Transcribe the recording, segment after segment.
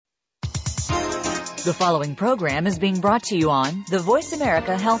The following program is being brought to you on the Voice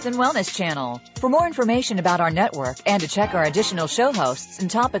America Health and Wellness channel. For more information about our network and to check our additional show hosts and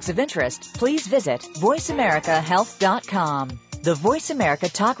topics of interest, please visit voiceamericahealth.com. The Voice America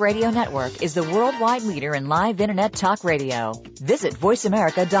Talk Radio Network is the worldwide leader in live Internet talk radio. Visit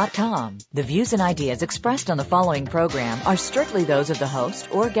voiceamerica.com. The views and ideas expressed on the following program are strictly those of the host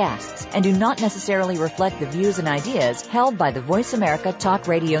or guests and do not necessarily reflect the views and ideas held by the Voice America Talk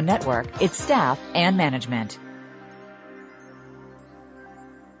Radio Network, its staff, and management.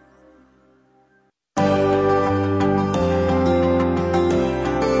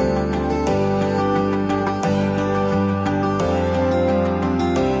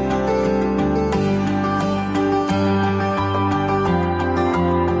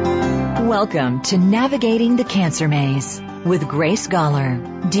 Welcome to Navigating the Cancer Maze with Grace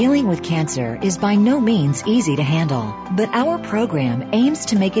Goller. Dealing with cancer is by no means easy to handle, but our program aims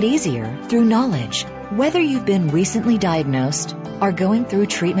to make it easier through knowledge. Whether you've been recently diagnosed, are going through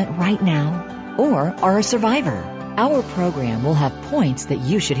treatment right now, or are a survivor, our program will have points that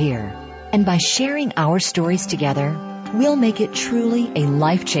you should hear. And by sharing our stories together, we'll make it truly a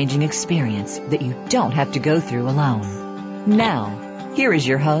life-changing experience that you don't have to go through alone. Now, here is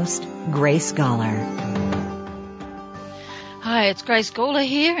your host, Grace Goller. Hi, it's Grace Goller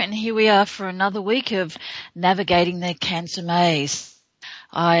here, and here we are for another week of Navigating the Cancer Maze.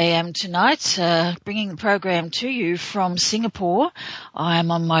 I am tonight bringing the program to you from Singapore. I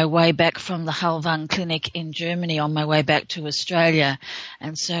am on my way back from the Hallwang Clinic in Germany, on my way back to Australia.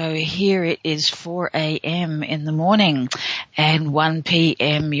 And so here it is 4 a.m. in the morning and 1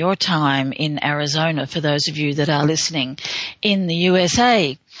 p.m. your time in Arizona, for those of you that are listening in the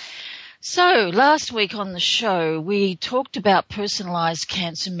USA. So last week on the show, we talked about personalised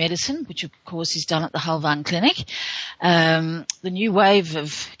cancer medicine, which of course is done at the Hallwang Clinic, the new wave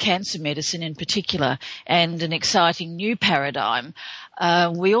of cancer medicine in particular, and an exciting new paradigm.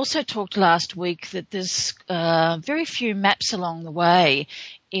 We also talked last week that there's very few maps along the way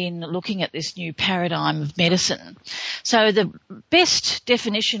in looking at this new paradigm of medicine. So the best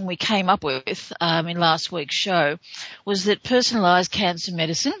definition we came up with in last week's show was that personalised cancer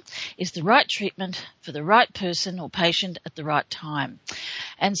medicine is the right treatment for the right person or patient at the right time.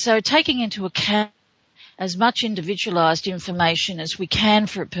 And so taking into account as much individualised information as we can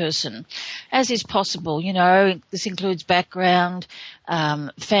for a person, as is possible. You know, this includes background,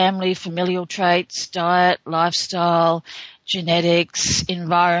 family, familial traits, diet, lifestyle, genetics,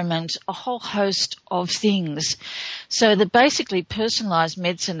 environment, a whole host of things. So that basically personalised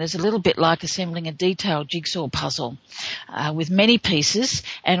medicine is a little bit like assembling a detailed jigsaw puzzle with many pieces,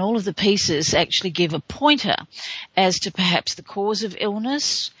 and all of the pieces actually give a pointer as to perhaps the cause of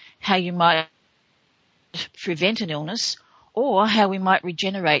illness, how you might prevent an illness, or how we might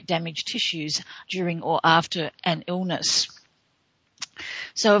regenerate damaged tissues during or after an illness.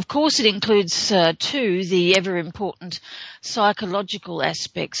 So, of course, it includes, too, the ever-important psychological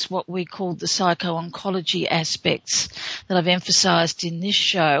aspects, what we call the psycho-oncology aspects that I've emphasised in this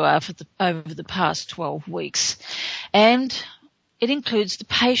show over the past 12 weeks. And it includes the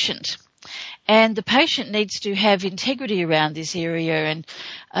patient. And the patient needs to have integrity around this area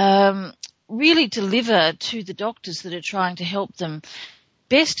and really deliver to the doctors that are trying to help them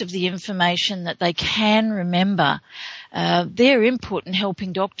best of the information that they can remember. Their input in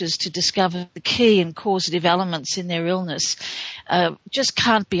helping doctors to discover the key and causative elements in their illness just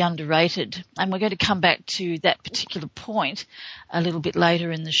can't be underrated. And we're going to come back to that particular point a little bit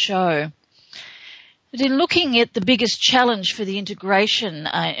later in the show. But in looking at the biggest challenge for the integration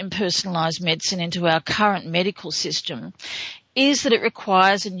in personalised medicine into our current medical system is that it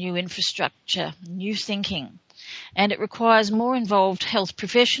requires a new infrastructure, new thinking, and it requires more involved health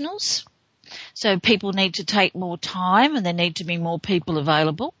professionals. So people need to take more time and there need to be more people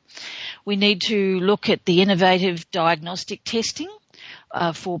available. We need to look at the innovative diagnostic testing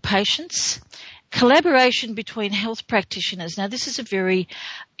for patients. Collaboration between health practitioners. Now, this is a very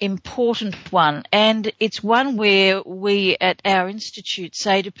important one, and it's one where we at our institute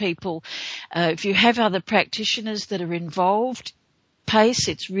say to people, if you have other practitioners that are involved,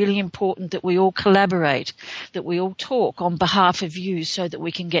 it's really important that we all collaborate, that we all talk on behalf of you so that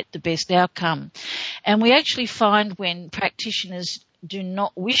we can get the best outcome. And we actually find when practitioners do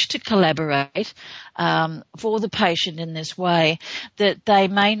not wish to collaborate for the patient in this way, that they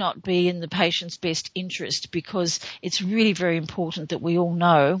may not be in the patient's best interest, because it's really very important that we all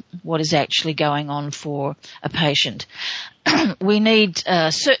know what is actually going on for a patient. We need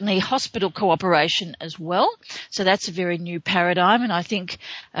certainly hospital cooperation as well. So that's a very new paradigm, and I think,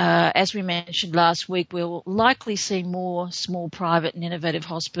 as we mentioned last week, we'll likely see more small private and innovative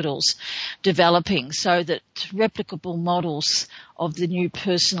hospitals developing so that replicable models of the new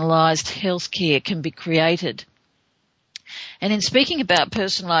personalised healthcare can be created. And in speaking about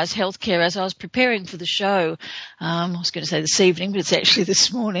personalised healthcare, as I was preparing for the show, I was going to say this evening, but it's actually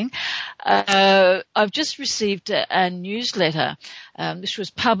this morning, I've just received a newsletter. This was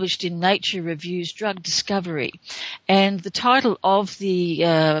published in Nature Reviews Drug Discovery, and the title of the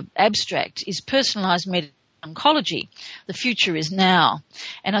abstract is Personalised Medicine Oncology. The future is now.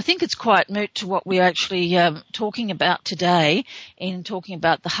 And I think it's quite moot to what we're actually talking about today in talking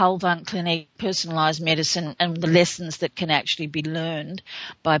about the Hallwang Clinic, personalised medicine, and the lessons that can actually be learned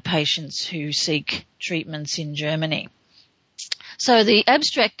by patients who seek treatments in Germany. So the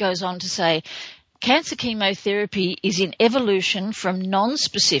abstract goes on to say, cancer chemotherapy is in evolution from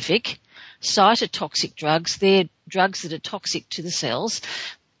non-specific cytotoxic drugs. They're drugs that are toxic to the cells.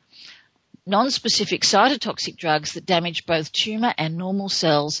 Non-specific cytotoxic drugs that damage both tumour and normal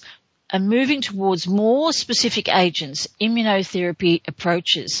cells, and moving towards more specific agents, immunotherapy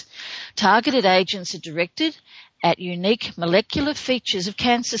approaches. Targeted agents are directed at unique molecular features of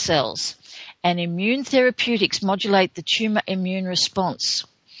cancer cells, and immune therapeutics modulate the tumour immune response.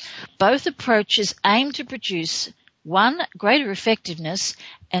 Both approaches aim to produce, 1, greater effectiveness,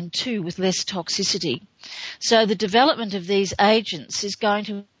 and 2, with less toxicity. So the development of these agents is going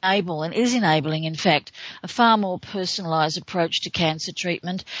to enable, and is enabling in fact, a far more personalised approach to cancer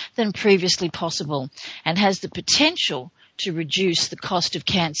treatment than previously possible, and has the potential to reduce the cost of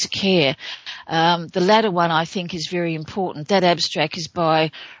cancer care. The latter one I think is very important. That abstract is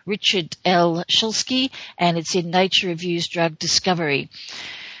by Richard L. Shulsky, and it's in Nature Reviews Drug Discovery.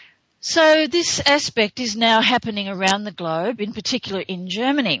 So this aspect is now happening around the globe, in particular in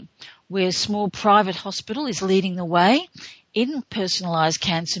Germany, where a small private hospital is leading the way in personalised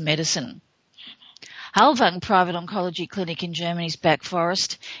cancer medicine. Hallwang Private Oncology Clinic in Germany's Back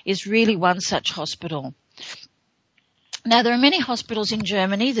Forest is really one such hospital. Now, there are many hospitals in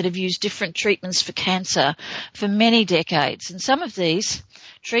Germany that have used different treatments for cancer for many decades, and some of these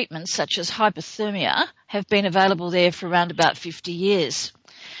treatments, such as hypothermia, have been available there for around about 50 years.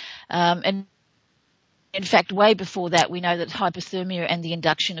 And in fact, way before that, we know that hypothermia and the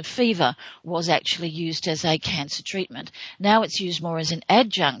induction of fever was actually used as a cancer treatment. Now it's used more as an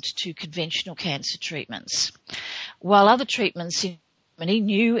adjunct to conventional cancer treatments. While other treatments in Germany,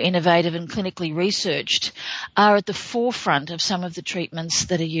 new, innovative and clinically researched, are at the forefront of some of the treatments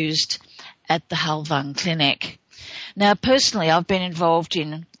that are used at the Hallwang Clinic. Now, personally, I've been involved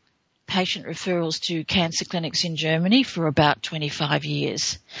in patient referrals to cancer clinics in Germany for about 25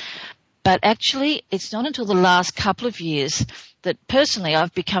 years. But actually, it's not until the last couple of years that personally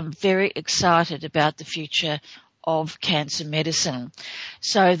I've become very excited about the future of cancer medicine,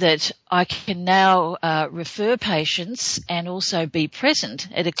 so that I can now refer patients and also be present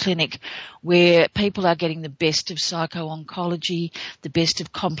at a clinic where people are getting the best of psycho-oncology, the best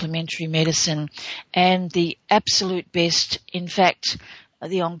of complementary medicine, and the absolute best. In fact,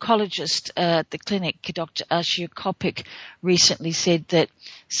 the oncologist at the clinic, Dr. Ashir Kopik, recently said that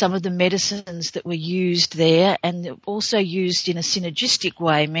some of the medicines that were used there, and also used in a synergistic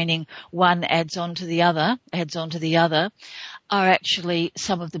way, meaning one adds on to the other, are actually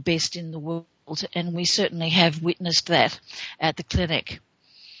some of the best in the world, and we certainly have witnessed that at the clinic.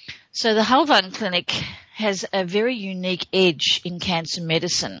 So the Hallwang Clinic has a very unique edge in cancer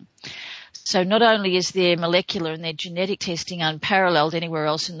medicine. So not only is their molecular and their genetic testing unparalleled anywhere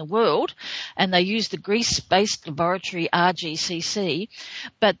else in the world, and they use the Greece-based laboratory RGCC,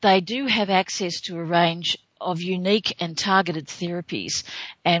 but they do have access to a range of unique and targeted therapies.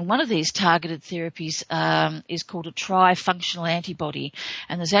 And one of these targeted therapies is called a tri-functional antibody.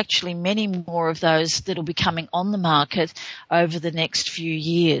 And there's actually many more of those that will be coming on the market over the next few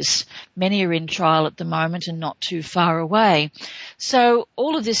years. Many are in trial at the moment and not too far away. So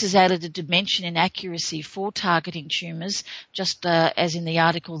all of this has added a dimension in accuracy for targeting tumours, just as in the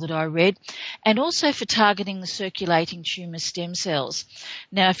article that I read, and also for targeting the circulating tumour stem cells.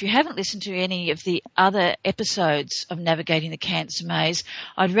 Now, if you haven't listened to any of the other episodes of Navigating the Cancer Maze,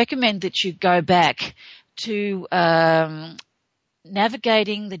 I'd recommend that you go back to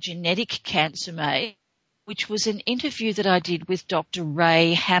Navigating the Genetic Cancer Maze, which was an interview that I did with Dr.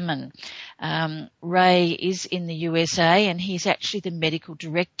 Ray Hammond. Ray is in the USA, and he's actually the medical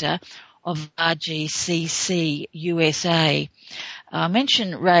director of RGCC USA. I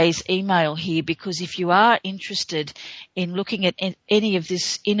mention Ray's email here because if you are interested in looking at any of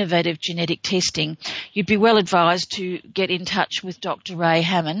this innovative genetic testing, you'd be well advised to get in touch with Dr. Ray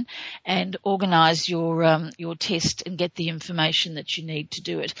Hammond and organise your test and get the information that you need to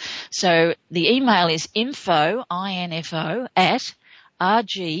do it. So the email is info at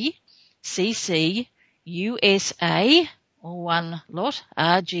rgccusa, all one lot,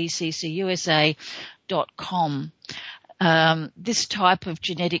 rgccusa.com. This type of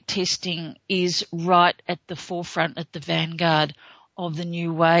genetic testing is right at the forefront, at the vanguard of the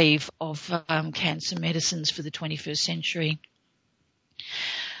new wave of cancer medicines for the 21st century.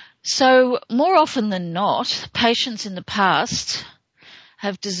 So more often than not, patients in the past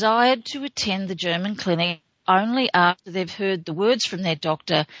have desired to attend the German clinic only after they've heard the words from their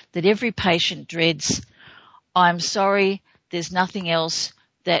doctor that every patient dreads: "I'm sorry, there's nothing else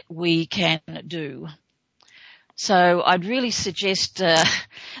that we can do." So I'd really suggest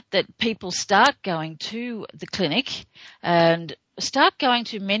that people start going to the clinic and start going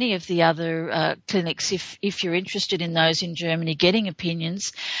to many of the other clinics if you're interested in those in Germany, getting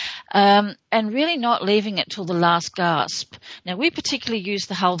opinions, and really not leaving it till the last gasp. Now, we particularly use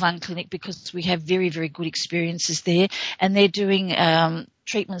the Hallwang Clinic because we have very, very good experiences there, and they're doing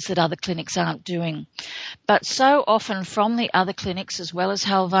treatments that other clinics aren't doing. But so often from the other clinics as well as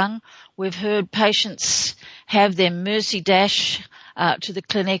Hallwang, we've heard patients have their mercy dash to the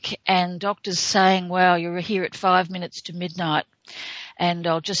clinic and doctors saying, "Well, you're here at 5 minutes to midnight and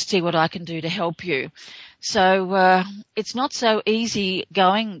I'll just see what I can do to help you." So it's not so easy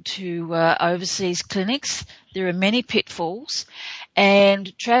going to overseas clinics. There are many pitfalls,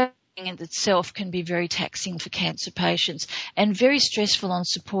 and traveling in itself can be very taxing for cancer patients and very stressful on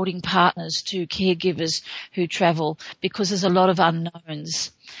supporting partners to caregivers who travel because there's a lot of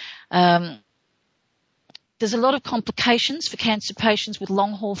unknowns. There's a lot of complications for cancer patients with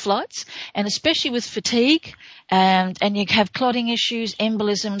long-haul flights, and especially with fatigue, and you have clotting issues,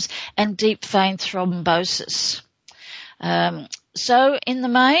 embolisms, and deep vein thrombosis. So in the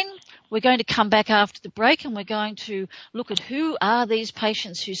main, we're going to come back after the break and we're going to look at who are these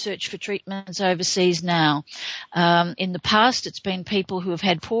patients who search for treatments overseas now. In the past, it's been people who have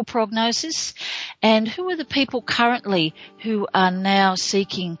had poor prognosis, and who are the people currently who are now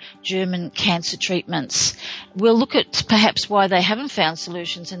seeking German cancer treatments. We'll look at perhaps why they haven't found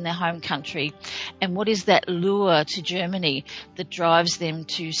solutions in their home country, and what is that lure to Germany that drives them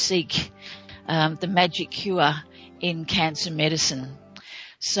to seek the magic cure in cancer medicine.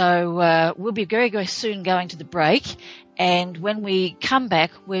 So we'll be very, very soon going to the break, and when we come back,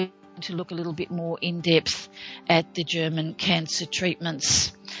 we're going to look a little bit more in depth at the German cancer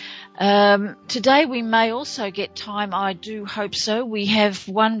treatments. Today we may also get time, I do hope so. We have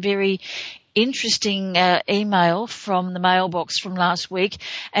one very interesting email from the mailbox from last week,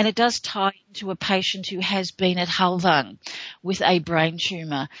 and it does tie into a patient who has been at Hallwang with a brain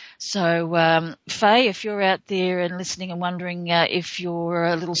tumour. So, Faye, if you're out there and listening and wondering if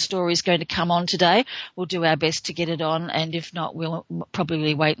your little story is going to come on today, we'll do our best to get it on, and if not, we'll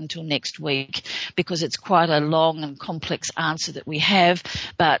probably wait until next week because it's quite a long and complex answer that we have.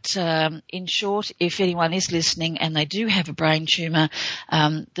 But in short, if anyone is listening and they do have a brain tumour,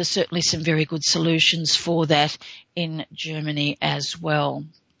 there's certainly some very good solutions for that in Germany as well.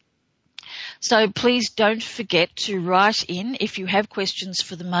 So please don't forget to write in if you have questions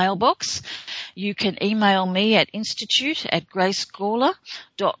for the mailbox. You can email me at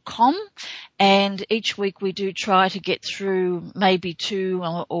institute@gracegawler.com, and each week we do try to get through maybe two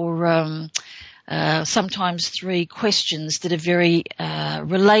or sometimes three questions that are very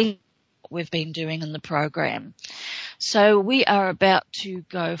related to what we've been doing in the program. So we are about to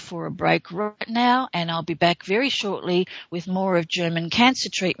go for a break right now, and I'll be back very shortly with more of German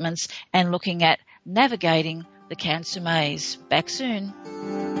cancer treatments and looking at navigating the cancer maze. Back soon.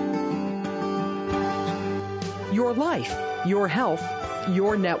 Your life, your health,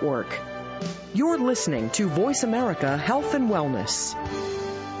 your network. You're listening to Voice America Health and Wellness.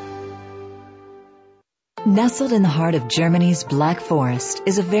 Nestled in the heart of Germany's Black Forest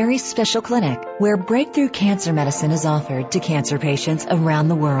is a very special clinic where breakthrough cancer medicine is offered to cancer patients around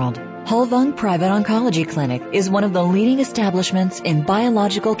the world. Hallwang Private Oncology Clinic is one of the leading establishments in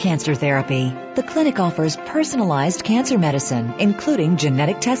biological cancer therapy. The clinic offers personalized cancer medicine, including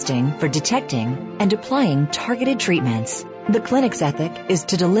genetic testing for detecting and applying targeted treatments. The clinic's ethic is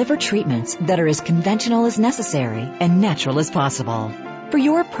to deliver treatments that are as conventional as necessary and natural as possible. For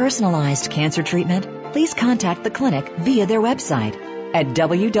your personalized cancer treatment, please contact the clinic via their website at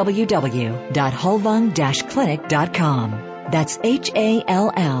www.hallwang-clinic.com. That's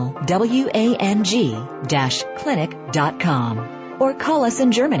HALLWANG-clinic.com. Or call us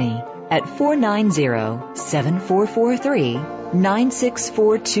in Germany at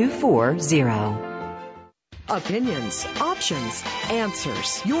 490-7443-96440. Opinions, options,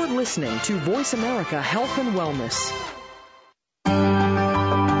 answers. You're listening to Voice America Health and Wellness.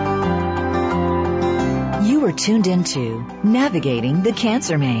 You are tuned into Navigating the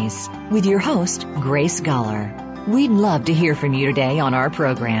Cancer Maze with your host, Grace Goller. We'd love to hear from you today on our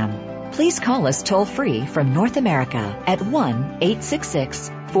program. Please call us toll-free from North America at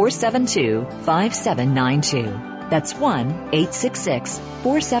 1-866-472-5792. That's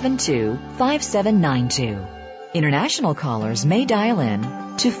 1-866-472-5792. International callers may dial in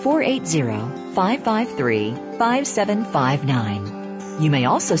to 480-553-5759. You may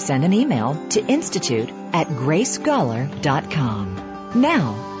also send an email to institute@gracegoller.com.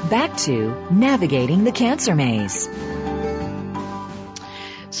 Now, back to Navigating the Cancer Maze.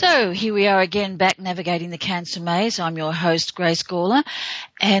 So here we are again, back navigating the cancer maze. I'm your host, Grace Gawler,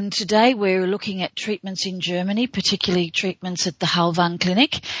 and today we're looking at treatments in Germany, particularly treatments at the Hallwang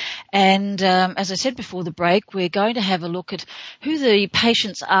Clinic. And as I said before the break, we're going to have a look at who the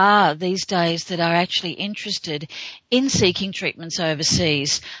patients are these days that are actually interested in seeking treatments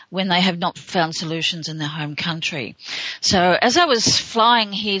overseas when they have not found solutions in their home country. So as I was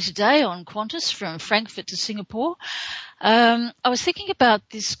flying here today on Qantas from Frankfurt to Singapore, I was thinking about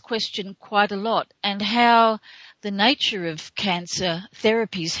this question quite a lot and how the nature of cancer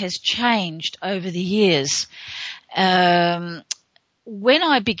therapies has changed over the years. When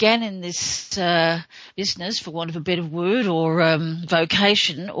I began in this business, for want of a better word, or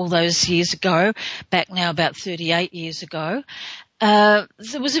vocation, all those years ago, back now about 38 years ago, there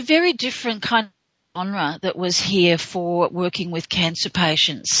was a very different kind of genre that was here for working with cancer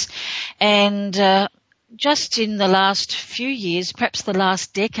patients. And just in the last few years, perhaps the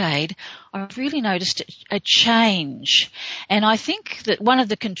last decade, I've really noticed a change. And I think that one of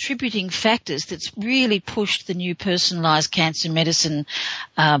the contributing factors that's really pushed the new personalised cancer medicine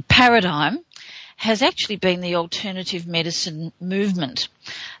paradigm has actually been the alternative medicine movement.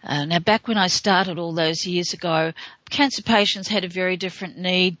 Now, back when I started all those years ago, cancer patients had a very different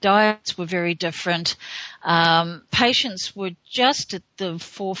need. Diets were very different. Patients were just at the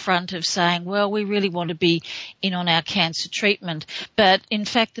forefront of saying, well, we really want to be in on our cancer treatment. But in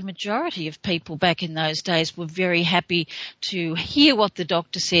fact, the majority of people back in those days were very happy to hear what the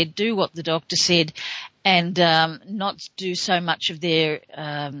doctor said, do what the doctor said, and not do so much of their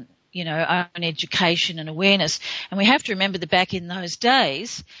own education and awareness. And we have to remember that back in those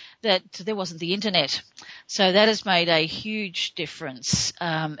days that there wasn't the internet. So that has made a huge difference,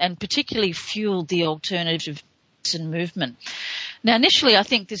 and particularly fueled the alternative medicine movement. Now, initially, I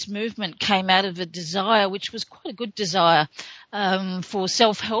think this movement came out of a desire, which was quite a good desire, for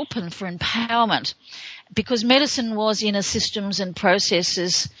self-help and for empowerment, because medicine was in a systems and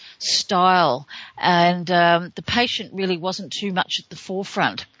processes style, and the patient really wasn't too much at the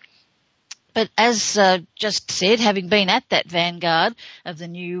forefront. But as just said, having been at that vanguard of the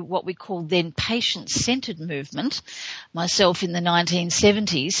new, what we called then patient-centered movement, myself in the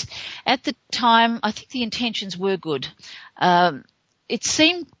 1970s, at the time, I think the intentions were good. It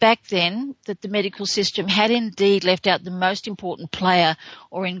seemed back then that the medical system had indeed left out the most important player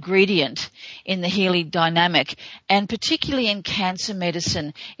or ingredient in the healing dynamic, and particularly in cancer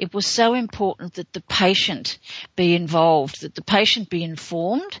medicine, it was so important that the patient be involved, that the patient be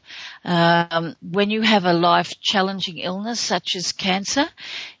informed. When you have a life-challenging illness such as cancer,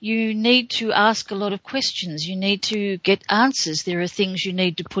 you need to ask a lot of questions. You need to get answers. There are things you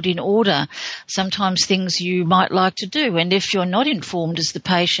need to put in order, sometimes things you might like to do, and if you're not informed as the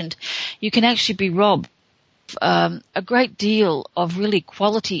patient, you can actually be robbed of a great deal of really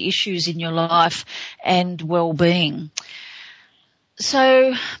quality issues in your life and well-being.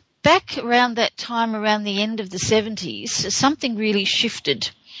 So back around that time, around the end of the 70s, something really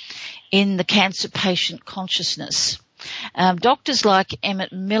shifted in the cancer patient consciousness. Doctors like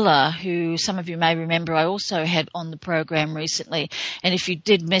Emmett Miller, who some of you may remember I also had on the program recently, and if you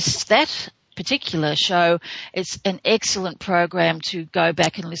did miss that particular show, it's an excellent program to go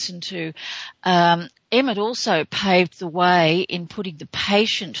back and listen to. Emmett also paved the way in putting the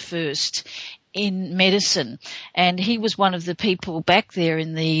patient first in medicine, and he was one of the people back there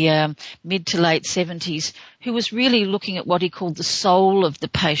in the mid to late 70s who was really looking at what he called the soul of the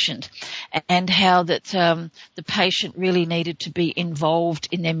patient, and how that the patient really needed to be involved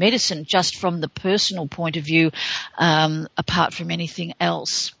in their medicine just from the personal point of view, apart from anything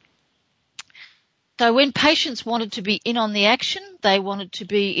else. So when patients wanted to be in on the action, they wanted to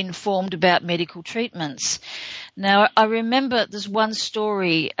be informed about medical treatments. Now, I remember there's one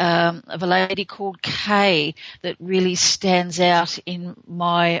story of a lady called Kay that really stands out in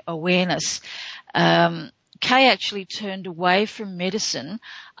my awareness. Kay actually turned away from medicine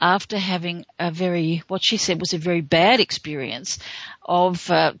after having what she said was a very bad experience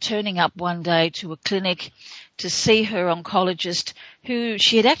of turning up one day to a clinic to see her oncologist, who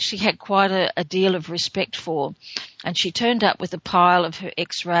she had actually had quite a deal of respect for. And she turned up with a pile of her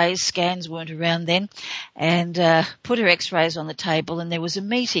x-rays, scans weren't around then, and put her x-rays on the table, and there was a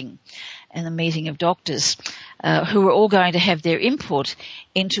meeting, and a meeting of doctors who were all going to have their input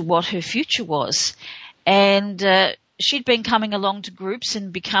into what her future was. And she'd been coming along to groups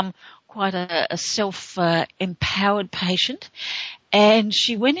and become quite a self-empowered patient. And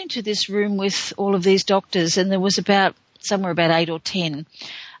she went into this room with all of these doctors, and there was somewhere about 8 or 10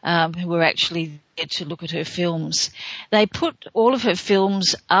 who were actually there to look at her films. They put all of her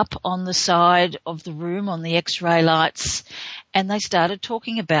films up on the side of the room on the x-ray lights, and they started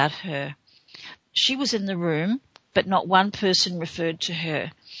talking about her. She was in the room, but not one person referred to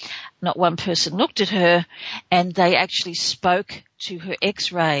her. Not one person looked at her, and they actually spoke to her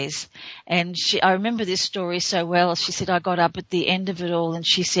x-rays. And I remember this story so well. She said, I got up at the end of it all and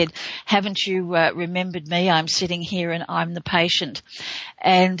she said, haven't you remembered me? I'm sitting here and I'm the patient.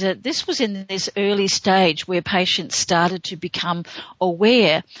 And this was in this early stage where patients started to become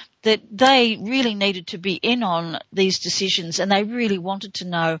aware that they really needed to be in on these decisions, and they really wanted to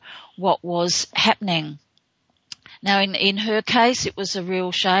know what was happening. Now, in her case, it was a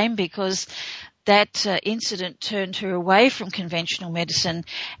real shame because that incident turned her away from conventional medicine,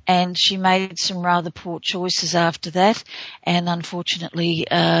 and she made some rather poor choices after that, and unfortunately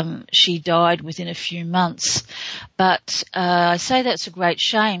she died within a few months. But I say that's a great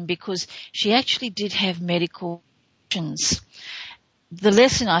shame because she actually did have medical options. The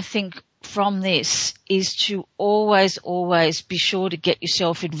lesson, I think, from this is to always be sure to get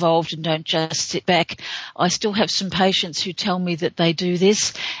yourself involved and don't just sit back. I still have some patients who tell me that they do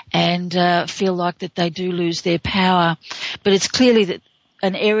this and feel like that they do lose their power. But it's clearly that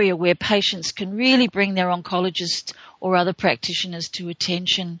an area where patients can really bring their oncologist or other practitioners to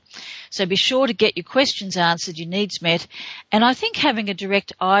attention. So be sure to get your questions answered, your needs met. And I think having a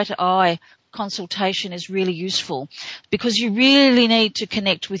direct eye-to-eye consultation is really useful because you really need to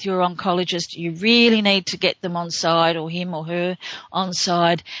connect with your oncologist. You really need to get them on side, or him or her on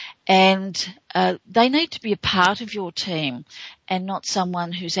side, and they need to be a part of your team and not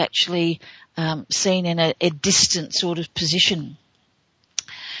someone who's actually seen in a distant sort of position.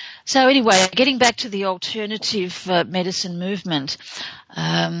 So anyway, getting back to the alternative medicine movement,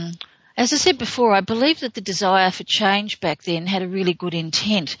 as I said before, I believe that the desire for change back then had a really good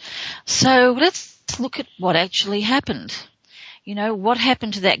intent. So let's look at what actually happened. You know, what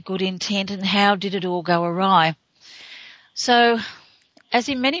happened to that good intent and how did it all go awry? So, as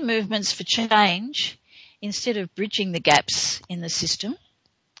in many movements for change, instead of bridging the gaps in the system,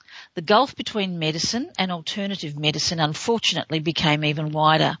 the gulf between medicine and alternative medicine unfortunately became even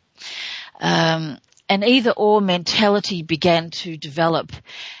wider. An either-or mentality began to develop.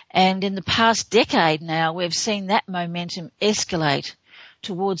 And in the past decade now, we've seen that momentum escalate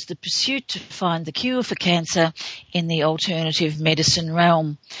towards the pursuit to find the cure for cancer in the alternative medicine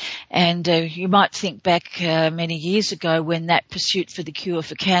realm. And you might think back many years ago when that pursuit for the cure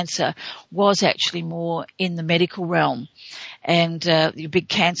for cancer was actually more in the medical realm. And the big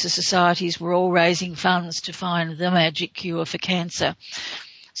cancer societies were all raising funds to find the magic cure for cancer.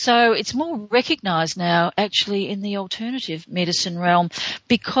 So it's more recognised now actually in the alternative medicine realm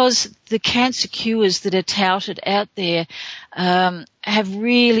because the cancer cures that are touted out there have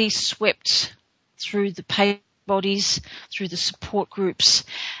really swept through the patient bodies, through the support groups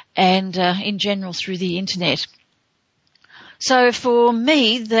and in general through the internet. So for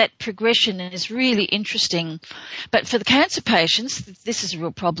me, that progression is really interesting. But for the cancer patients, this is a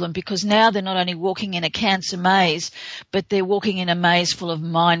real problem because now they're not only walking in a cancer maze, but they're walking in a maze full of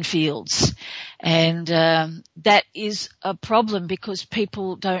minefields. And that is a problem because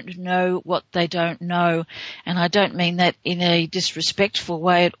people don't know what they don't know. And I don't mean that in a disrespectful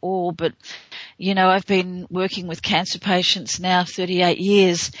way at all, but, you know, I've been working with cancer patients now 38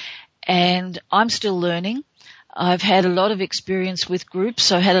 years, and I'm still learning. I've had a lot of experience with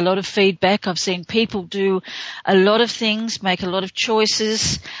groups. I've had a lot of feedback. I've seen people do a lot of things, make a lot of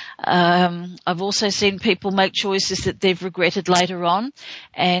choices. I've also seen people make choices that they've regretted later on,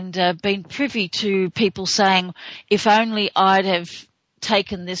 and been privy to people saying, if only I'd have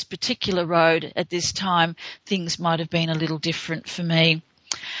taken this particular road at this time, things might have been a little different for me.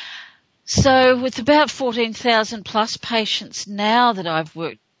 So with about 14,000 plus patients now that I've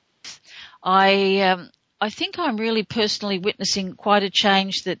worked with, I think I'm really personally witnessing quite a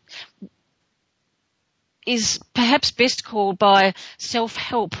change that is perhaps best called by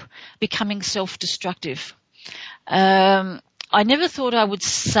self-help becoming self-destructive. I never thought I would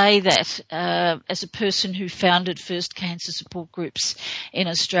say that as a person who founded first cancer support groups in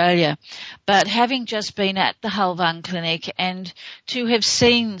Australia. But having just been at the Hallwang Clinic and to have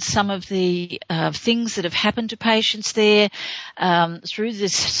seen some of the things that have happened to patients there through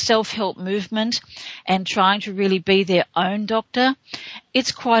this self-help movement and trying to really be their own doctor,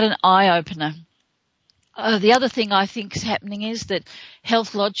 it's quite an eye-opener. The other thing I think is happening is that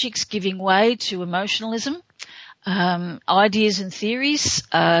health logic's giving way to emotionalism. Ideas and theories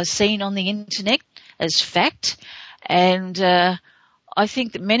are seen on the internet as fact, and I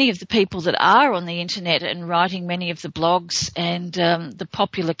think that many of the people that are on the internet and writing many of the blogs and the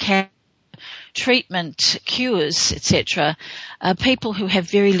popular treatment cures, etc., are people who have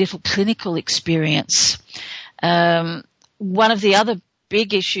very little clinical experience. One of the other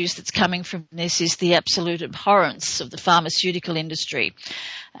big issues that's coming from this is the absolute abhorrence of the pharmaceutical industry.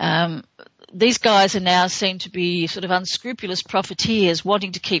 These guys are now seen to be sort of unscrupulous profiteers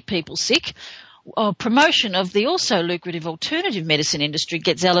wanting to keep people sick. Promotion of the also lucrative alternative medicine industry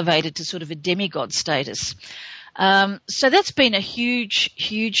gets elevated to sort of a demigod status. So that's been a huge,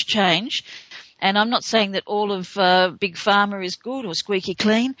 huge change. And I'm not saying that all of Big Pharma is good or squeaky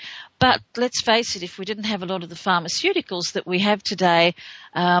clean, but let's face it, if we didn't have a lot of the pharmaceuticals that we have today,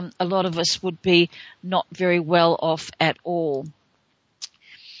 a lot of us would be not very well off at all.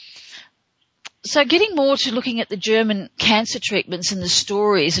 So getting more to looking at the German cancer treatments and the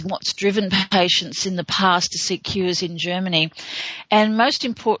stories and what's driven patients in the past to seek cures in Germany. And most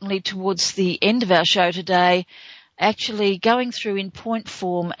importantly, towards the end of our show today, actually going through in point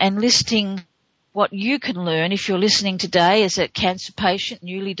form and listing what you can learn if you're listening today as a cancer patient,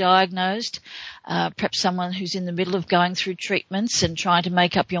 newly diagnosed, perhaps someone who's in the middle of going through treatments and trying to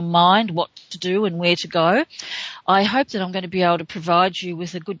make up your mind what to do and where to go. I hope that I'm going to be able to provide you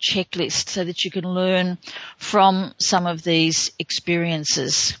with a good checklist so that you can learn from some of these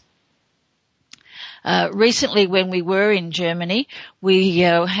experiences. Recently, when we were in Germany, we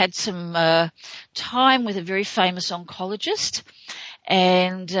had some time with a very famous oncologist.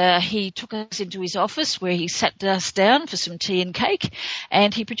 And he took us into his office where he sat us down for some tea and cake,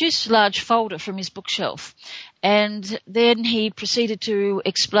 and he produced a large folder from his bookshelf. And then he proceeded to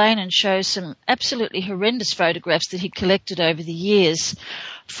explain and show some absolutely horrendous photographs that he'd collected over the years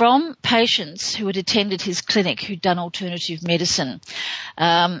from patients who had attended his clinic who'd done alternative medicine,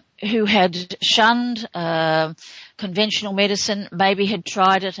 who had shunned conventional medicine, maybe had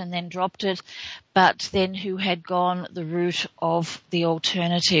tried it and then dropped it, but then who had gone the route of the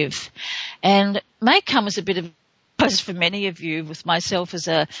alternative. And may come as a bit of for many of you, with myself as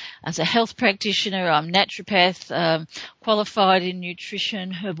a health practitioner. I'm naturopath, qualified in nutrition,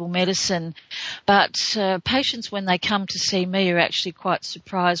 herbal medicine, but patients when they come to see me are actually quite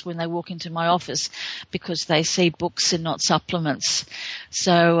surprised when they walk into my office because they see books and not supplements.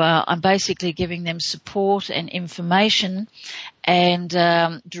 So I'm basically giving them support and information and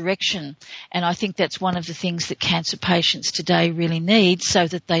direction, and I think that's one of the things that cancer patients today really need so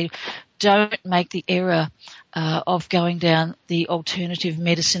that they don't make the error of going down the alternative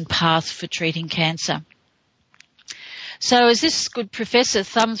medicine path for treating cancer. So as this good professor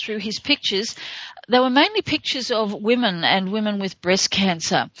thumbed through his pictures, they were mainly pictures of women and women with breast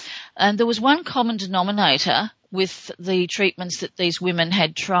cancer. And there was one common denominator with the treatments that these women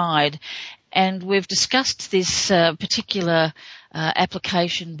had tried. And we've discussed this particular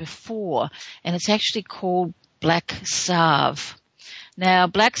application before, and it's actually called black salve. Now,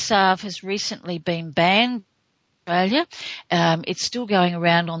 black salve has recently been banned in Australia. It's still going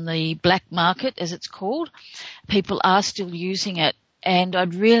around on the black market, as it's called. People are still using it, and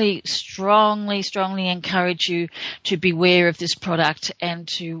I'd really strongly encourage you to beware of this product and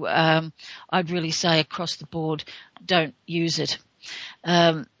to, I'd really say across the board, don't use it.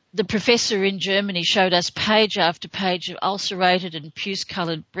 The professor in Germany showed us page after page of ulcerated and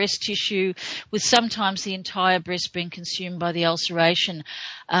puce-coloured breast tissue, with sometimes the entire breast being consumed by the ulceration.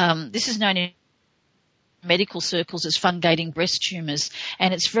 This is known medical circles as fungating breast tumours,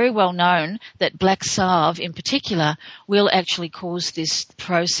 and it's very well known that black salve in particular will actually cause this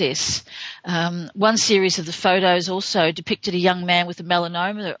process. One series of the photos also depicted a young man with a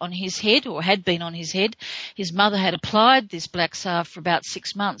melanoma on his head, or had been on his head. His mother had applied this black salve for about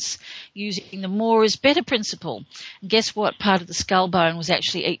 6 months using the more is better principle. And guess what? Part of the skull bone was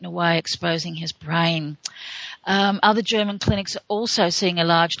actually eaten away, exposing his brain. Other German clinics are also seeing a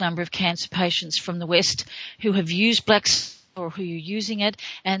large number of cancer patients from the West who have used black or who are using it,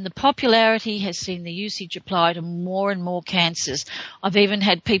 and the popularity has seen the usage apply to more and more cancers. I've even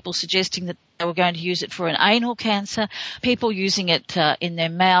had people suggesting that they were going to use it for an anal cancer, people using it in their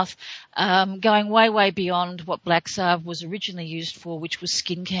mouth, going way, way beyond what black salve was originally used for, which was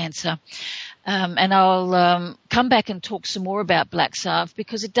skin cancer. And I'll come back and talk some more about black salve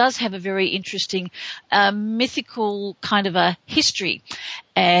because it does have a very interesting mythical kind of a history.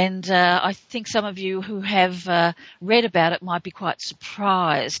 And I think some of you who have read about it might be quite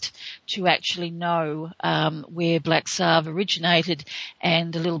surprised to actually know where black salve originated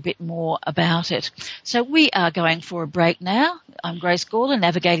and a little bit more about it. So we are going for a break now. I'm Grace Gawler,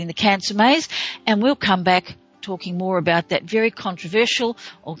 navigating the cancer maze, and we'll come back talking more about that very controversial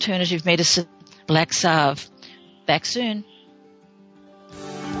alternative medicine, black salve. Back soon.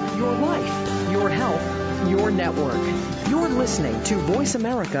 Your life, your health, your network. You're listening to Voice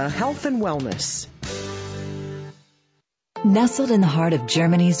America Health and Wellness. Nestled in the heart of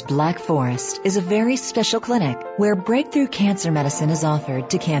Germany's Black Forest is a very special clinic where breakthrough cancer medicine is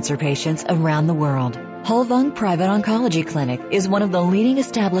offered to cancer patients around the world. Hallwang Private Oncology Clinic is one of the leading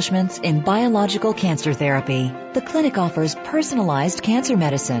establishments in biological cancer therapy. The clinic offers personalized cancer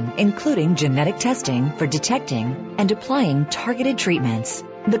medicine, including genetic testing for detecting and applying targeted treatments.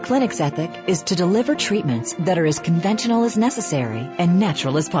 The clinic's ethic is to deliver treatments that are as conventional as necessary and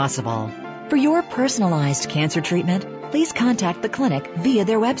natural as possible. For your personalized cancer treatment, please contact the clinic via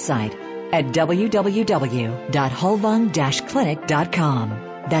their website at www.hallwang-clinic.com.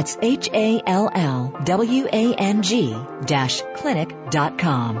 That's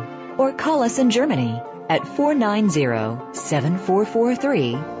HALLWANG-clinic.com. Or call us in Germany at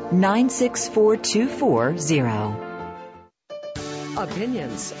 490-7443-96440.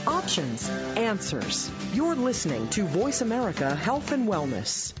 Opinions, options, answers. You're listening to Voice America Health and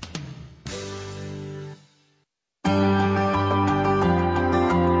Wellness.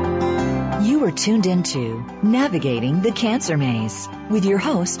 You are tuned into Navigating the Cancer Maze with your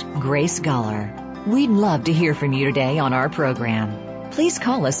host, Grace Gawler. We'd love to hear from you today on our program. Please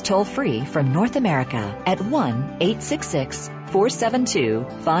call us toll-free from North America at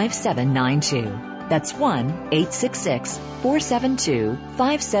 1-866-472-5792. That's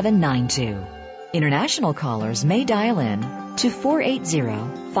 1-866-472-5792. International callers may dial in to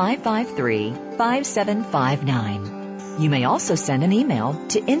 480-553-5759. You may also send an email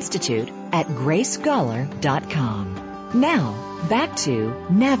to institute@gracegawler.com. Now, back to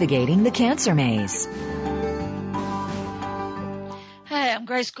Navigating the Cancer Maze. Hey, I'm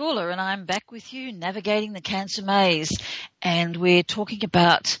Grace Gawler, and I'm back with you, Navigating the Cancer Maze. And we're talking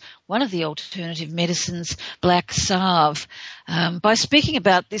about one of the alternative medicines, black salve. By speaking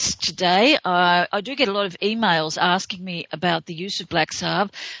about this today, I do get a lot of emails asking me about the use of black salve,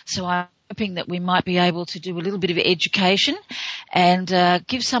 so I'm hoping that we might be able to do a little bit of education and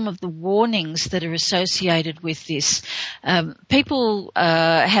give some of the warnings that are associated with this. People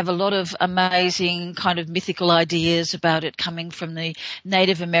have a lot of amazing kind of mythical ideas about it coming from the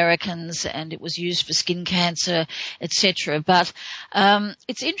Native Americans, and it was used for skin cancer, etc. But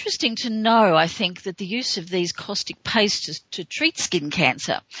it's interesting to know, I think, that the use of these caustic pastes to treat skin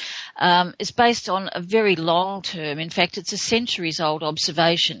cancer is based on a very long term. In fact, it's a centuries-old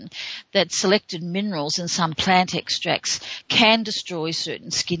observation that selected minerals in some plant extracts can destroy certain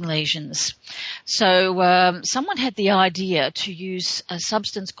skin lesions. So someone had the idea to use a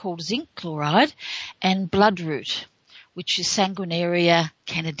substance called zinc chloride and bloodroot, which is Sanguinaria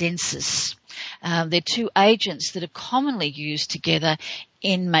canadensis. They're two agents that are commonly used together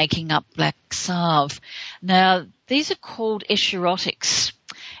in making up black salve. Now, these are called escherichotics.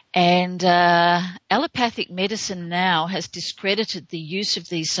 And allopathic medicine now has discredited the use of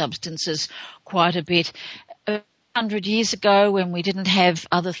these substances quite a bit. 100 years ago, when we didn't have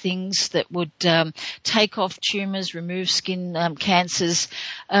other things that would take off tumours, remove skin cancers,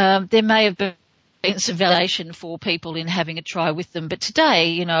 there may have been been some validation for people in having a try with them. But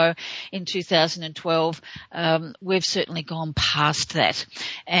today, in 2012, we've certainly gone past that.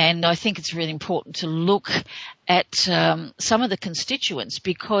 And I think it's really important to look at some of the constituents,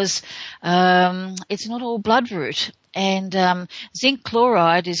 because it's not all bloodroot. And zinc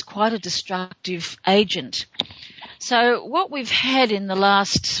chloride is quite a destructive agent. So what we've had in the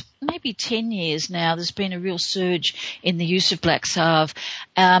last maybe 10 years now, there's been a real surge in the use of black salve.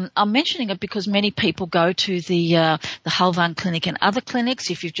 I'm mentioning it because many people go to the Hallwang Clinic and other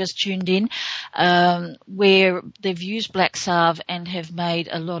clinics, if you've just tuned in, where they've used black salve and have made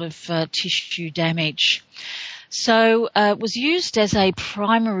a lot of tissue damage. So it was used as a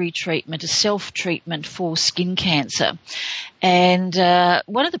primary treatment, a self-treatment for skin cancer. And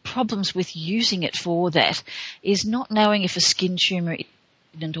one of the problems with using it for that is not knowing if a skin tumour is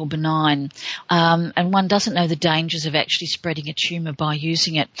malignant or benign, and one doesn't know the dangers of actually spreading a tumour by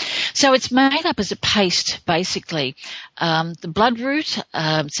using it. So it's made up as a paste, basically. The bloodroot,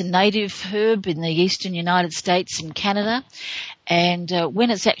 it's a native herb in the eastern United States and Canada. And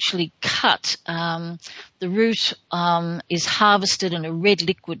when it's actually cut, the root is harvested and a red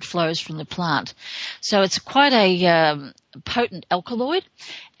liquid flows from the plant. So it's quite a potent alkaloid,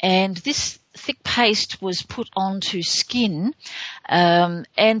 and this thick paste was put onto skin,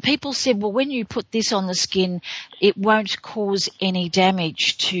 and people said, well, when you put this on the skin, it won't cause any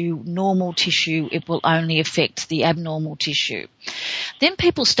damage to normal tissue. It will only affect the abnormal tissue. Then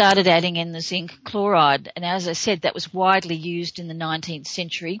people started adding in the zinc chloride, and as I said, that was widely used in the 19th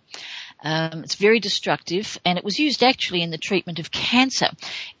century. It's very destructive, and it was used actually in the treatment of cancer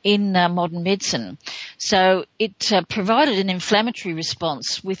in modern medicine. So it provided an inflammatory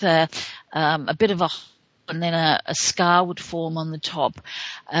response with a bit of a, and then a scar would form on the top.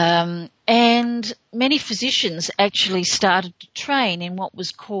 And many physicians actually started to train in what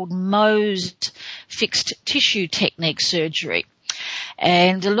was called Mohs fixed tissue technique surgery.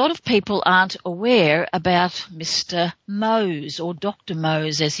 And a lot of people aren't aware about Mr. Mohs, or Dr.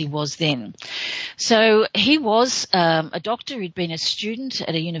 Mohs as he was then. So he was a doctor. He'd been a student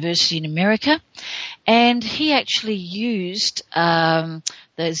at a university in America, and he actually used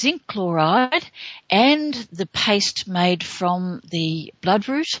the zinc chloride and the paste made from the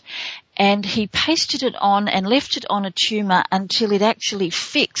bloodroot, and he pasted it on and left it on a tumour until it actually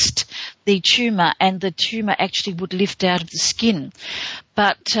fixed the tumour, and the tumour actually would lift out of the skin.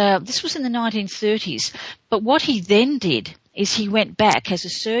 But this was in the 1930s. But what he then did is he went back, as a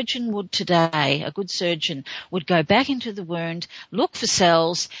surgeon would today, a good surgeon would go back into the wound, look for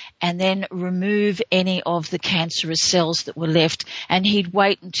cells, and then remove any of the cancerous cells that were left, and he'd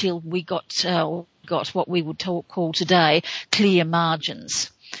wait until we got what we would call today clear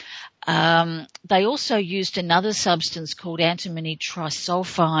margins. They also used another substance called antimony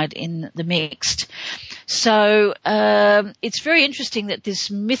trisulfide in the mixed. So it's very interesting that this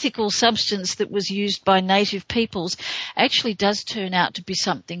mythical substance that was used by native peoples actually does turn out to be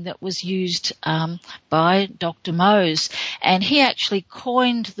something that was used by Dr. Mohs. And he actually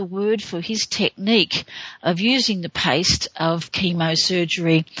coined the word for his technique of using the paste of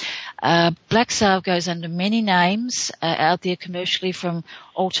chemosurgery. Black salve goes under many names out there commercially, from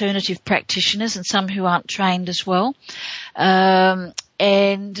alternative practitioners and some who aren't trained as well. And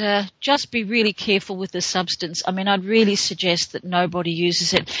just be really careful with the substance. I mean, I'd really suggest that nobody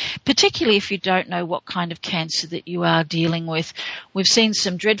uses it, particularly if you don't know what kind of cancer that you are dealing with. We've seen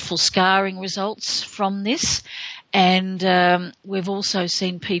some dreadful scarring results from this, and we've also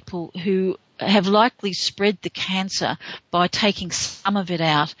seen people who have likely spread the cancer by taking some of it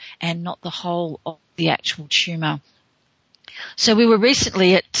out and not the whole of the actual tumour. So we were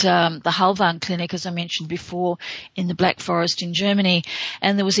recently at the Hallwang Clinic, as I mentioned before, in the Black Forest in Germany,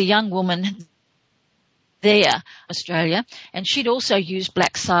 and there was a young woman there, Australia, and she'd also used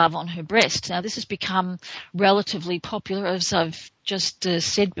black salve on her breast. Now, this has become relatively popular, as I've just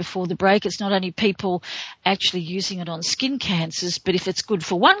said before the break. It's not only people actually using it on skin cancers, but if it's good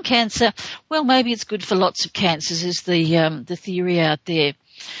for one cancer, well, maybe it's good for lots of cancers, is the theory out there.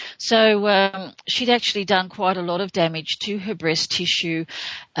 So she'd actually done quite a lot of damage to her breast tissue.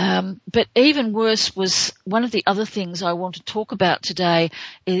 But even worse was one of the other things I want to talk about today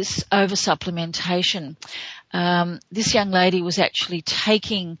is oversupplementation. This young lady was actually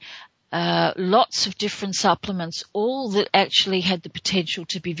taking lots of different supplements, all that actually had the potential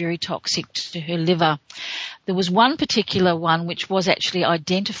to be very toxic to her liver. There was one particular one which was actually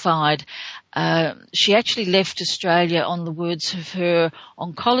identified. She actually left Australia on the words of her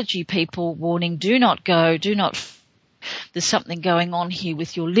oncology people, warning, do not go, do not there's something going on here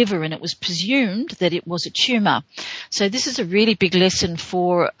with your liver, and it was presumed that it was a tumour. So this is a really big lesson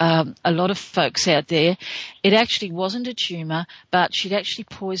for a lot of folks out there. It actually wasn't a tumour, but she'd actually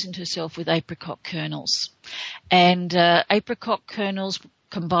poisoned herself with apricot kernels. And apricot kernels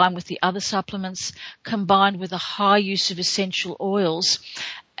combined with the other supplements, combined with a high use of essential oils,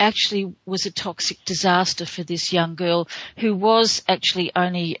 actually was a toxic disaster for this young girl who was actually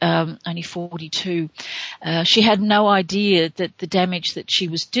only 42. She had no idea that the damage that she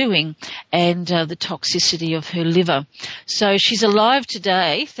was doing and the toxicity of her liver. So she's alive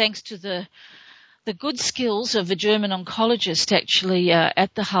today thanks to the good skills of a German oncologist actually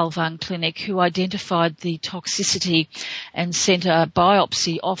at the Hallwang Clinic, who identified the toxicity and sent a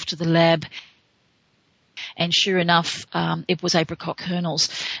biopsy off to the lab. And sure enough, it was apricot kernels.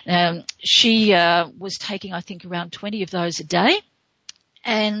 She was taking, I think, around 20 of those a day,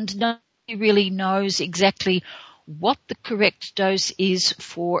 and nobody really knows exactly what the correct dose is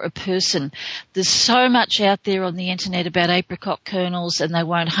for a person. There's so much out there on the internet about apricot kernels, and they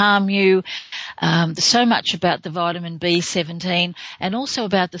won't harm you. There's so much about the vitamin B17 and also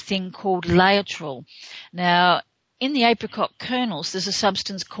about the thing called laetrile. Now, in the apricot kernels, there's a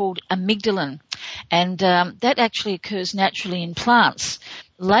substance called amygdalin, and that actually occurs naturally in plants.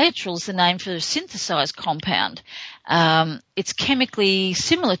 Laetrile is the name for a synthesized compound. It's chemically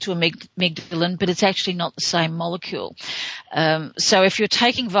similar to amygdalin, but it's actually not the same molecule. So if you're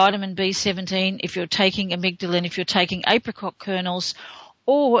taking vitamin B17, if you're taking amygdalin, if you're taking apricot kernels,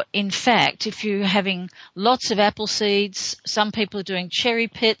 or in fact, if you're having lots of apple seeds, some people are doing cherry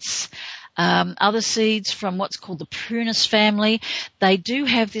pits, other seeds from what's called the prunus family, they do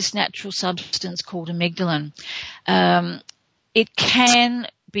have this natural substance called amygdalin. It can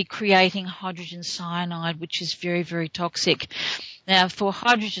be creating hydrogen cyanide, which is very, very toxic. Now, for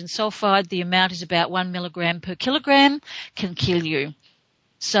hydrogen sulfide, the amount is about 1 milligram per kilogram, can kill you.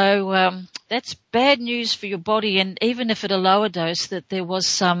 So that's bad news for your body, and even if at a lower dose that there was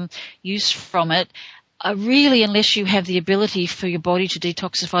some use from it, really, unless you have the ability for your body to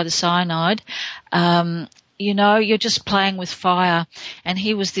detoxify the cyanide, you're just playing with fire. And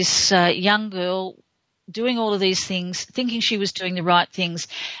here was this young girl doing all of these things, thinking she was doing the right things,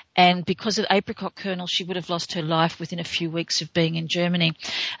 and because of apricot kernel, she would have lost her life within a few weeks of being in Germany.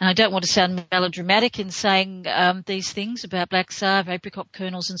 And I don't want to sound melodramatic in saying these things about black salve, apricot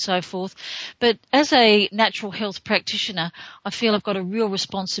kernels and so forth, but as a natural health practitioner, I feel I've got a real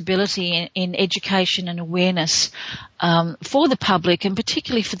responsibility in education and awareness for the public, and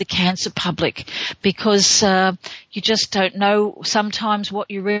particularly for the cancer public, because you just don't know sometimes what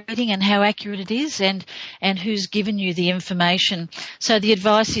you're reading and how accurate it is, and who's given you the information. So the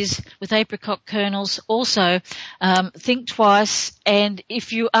advice is, with apricot kernels, also think twice, and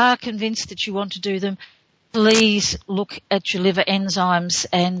if you are convinced that you want to do them, please look at your liver enzymes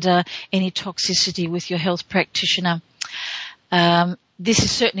and any toxicity with your health practitioner. This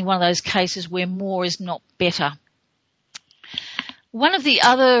is certainly one of those cases where more is not better. One of the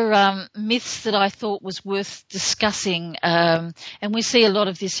other myths that I thought was worth discussing, and we see a lot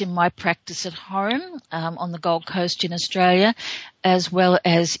of this in my practice at home on the Gold Coast in Australia, as well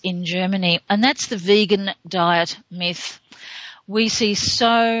as in Germany, and that's the vegan diet myth. We see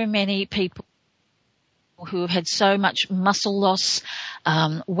so many people who have had so much muscle loss,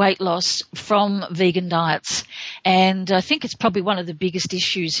 weight loss from vegan diets. And I think it's probably one of the biggest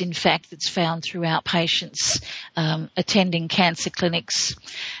issues, in fact, that's found throughout patients attending cancer clinics.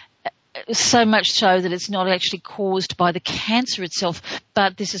 So much so that it's not actually caused by the cancer itself,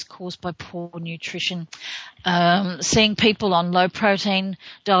 but this is caused by poor nutrition. Seeing people on low protein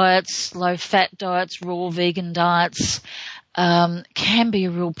diets, low fat diets, raw vegan diets can be a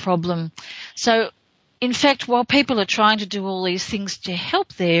real problem. So in fact, while people are trying to do all these things to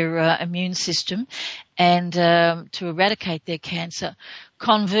help their immune system and to eradicate their cancer,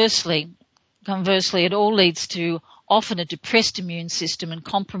 conversely, it all leads to often a depressed immune system and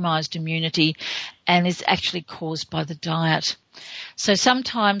compromised immunity, and is actually caused by the diet. So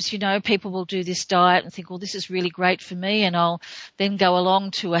sometimes, people will do this diet and think, well, this is really great for me, and I'll then go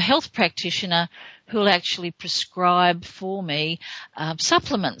along to a health practitioner who will actually prescribe for me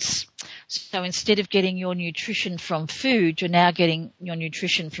supplements. So instead of getting your nutrition from food, you're now getting your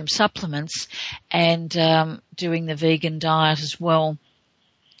nutrition from supplements and doing the vegan diet as well.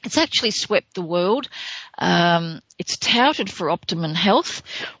 It's actually swept the world. It's touted for optimum health.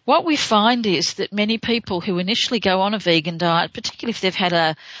 What we find is that many people who initially go on a vegan diet, particularly if they've had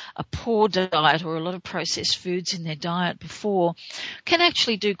a poor diet or a lot of processed foods in their diet before, can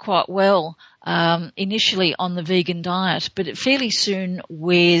actually do quite well initially on the vegan diet, but it fairly soon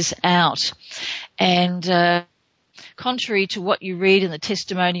wears out. And contrary to what you read in the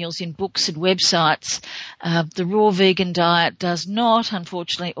testimonials in books and websites, the raw vegan diet does not,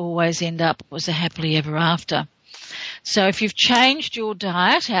 unfortunately, always end up as a happily ever after. So if you've changed your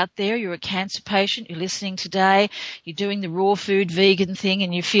diet out there, you're a cancer patient, you're listening today, you're doing the raw food vegan thing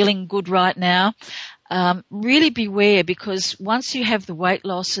and you're feeling good right now, really beware, because once you have the weight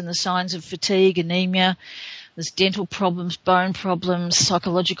loss and the signs of fatigue, anemia, there's dental problems, bone problems,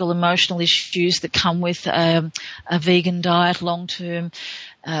 psychological, emotional issues that come with a vegan diet long term.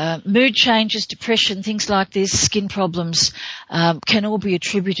 Mood changes, depression, things like this, skin problems, can all be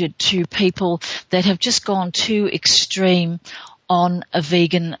attributed to people that have just gone too extreme on a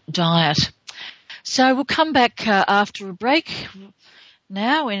vegan diet. So we'll come back after a break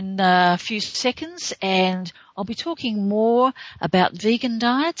now in a few seconds, and I'll be talking more about vegan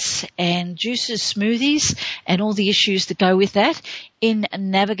diets and juices, smoothies, and all the issues that go with that in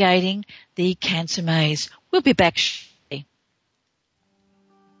navigating the cancer maze. We'll be back shortly.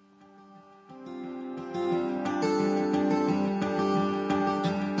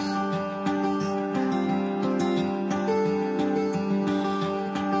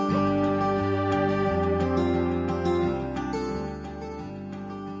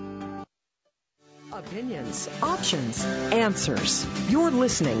 Opinions, options, answers. You're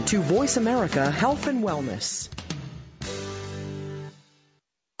listening to Voice America Health and Wellness.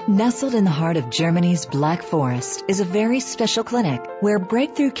 Nestled in the heart of Germany's Black Forest is a very special clinic where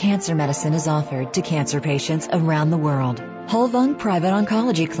breakthrough cancer medicine is offered to cancer patients around the world. Hallwang Private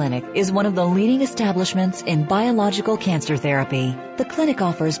Oncology Clinic is one of the leading establishments in biological cancer therapy. The clinic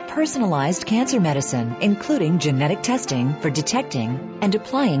offers personalized cancer medicine, including genetic testing for detecting and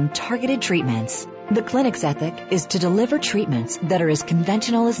applying targeted treatments. The clinic's ethic is to deliver treatments that are as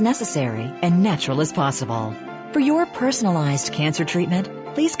conventional as necessary and natural as possible. For your personalized cancer treatment,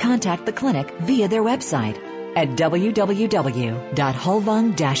 please contact the clinic via their website at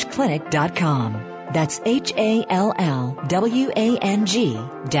www.hallwang-clinic.com. That's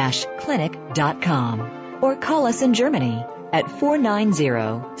HALLWANG-clinic.com. Or call us in Germany at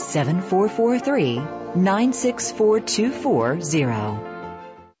 490-7443-96440.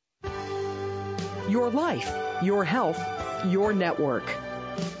 Your life, your health, your network.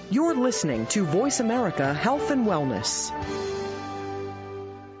 You're listening to Voice America Health and Wellness.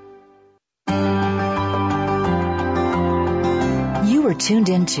 You are tuned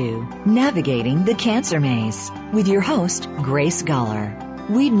into Navigating the Cancer Maze with your host, Grace Goller.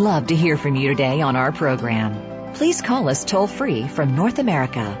 We'd love to hear from you today on our program. Please call us toll-free from North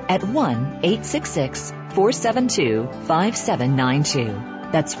America at 1-866-472-5792.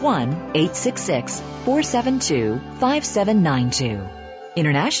 That's 1-866-472-5792.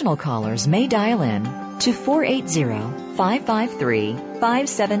 International callers may dial in to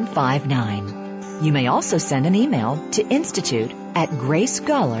 480-553-5759. You may also send an email to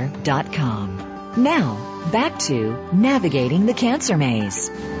institute@gracegoller.com. Now, back to Navigating the Cancer Maze.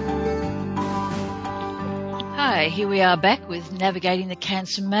 Hi, here we are back with Navigating the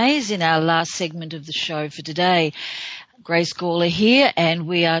Cancer Maze in our last segment of the show for today. Grace Gawler here, and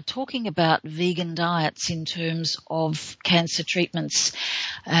we are talking about vegan diets in terms of cancer treatments.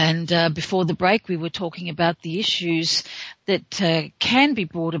 And before the break, we were talking about the issues that can be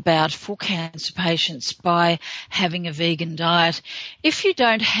brought about for cancer patients by having a vegan diet. If you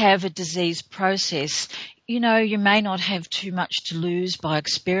don't have a disease process, you know, you may not have too much to lose by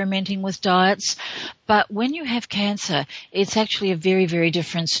experimenting with diets, but when you have cancer, it's actually a very, very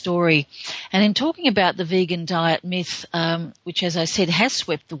different story. And in talking about the vegan diet myth, which, as I said, has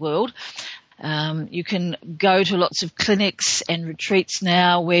swept the world, you can go to lots of clinics and retreats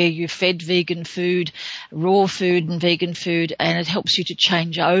now where you're fed vegan food, raw food and vegan food, and it helps you to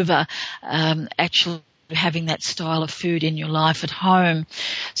change over actually having that style of food in your life at home.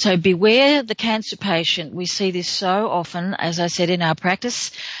 So beware the cancer patient. We see this so often, as I said, in our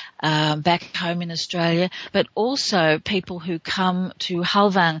practice back home in Australia, but also people who come to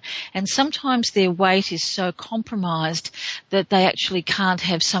Hallwang, and sometimes their weight is so compromised that they actually can't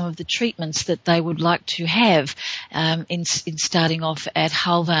have some of the treatments that they would like to have in starting off at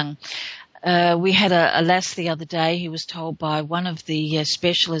Hallwang. We had a lass the other day who was told by one of the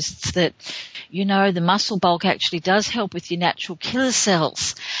specialists that, you know, the muscle bulk actually does help with your natural killer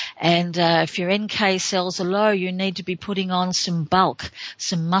cells. And if your NK cells are low, you need to be putting on some bulk,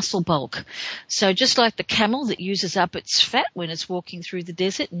 some muscle bulk. So just like the camel that uses up its fat when it's walking through the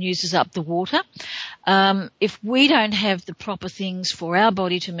desert and uses up the water, if we don't have the proper things for our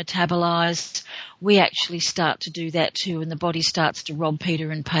body to metabolize, we actually start to do that too, and the body starts to rob Peter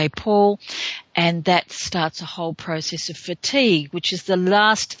and pay Paul, and that starts a whole process of fatigue, which is the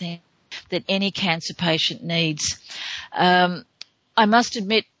last thing that any cancer patient needs. I must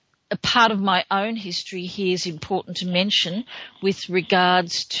admit, a part of my own history here is important to mention with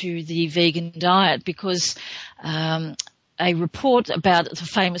regards to the vegan diet, because a report about the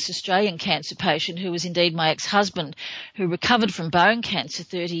famous Australian cancer patient, who was indeed my ex-husband, who recovered from bone cancer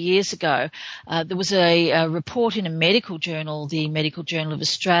 30 years ago. There was a report in a medical journal, the Medical Journal of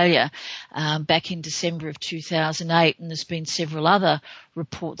Australia, back in December of 2008, and there's been several other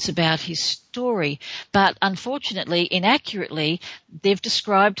reports about his story. But unfortunately, inaccurately, they've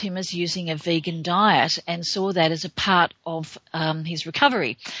described him as using a vegan diet and saw that as a part of his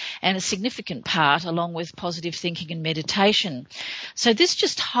recovery, and a significant part, along with positive thinking and meditation. So this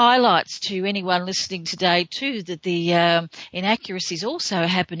just highlights to anyone listening today too that the inaccuracies also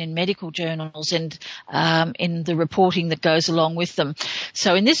happen in medical journals and in the reporting that goes along with them.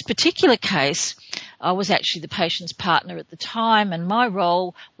 So in this particular case, I was actually the patient's partner at the time, and my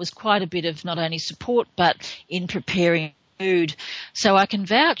role was quite a bit of not only support but in preparing food. So I can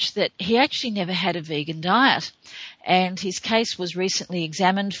vouch that he actually never had a vegan diet, and his case was recently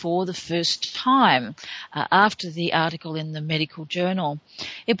examined for the first time after the article in the medical journal.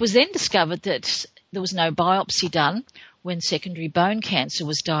 It was then discovered that there was no biopsy done when secondary bone cancer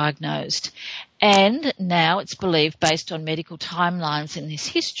was diagnosed. And now it's believed, based on medical timelines in his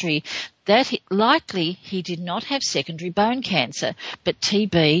history, that likely he did not have secondary bone cancer, but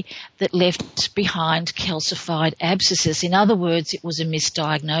TB that left behind calcified abscesses. In other words, it was a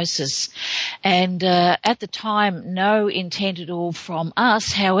misdiagnosis. And at the time, no intent at all from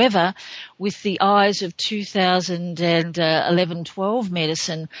us. However, with the eyes of 2011-12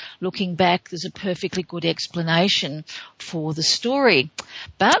 medicine, looking back, there's a perfectly good explanation for the story.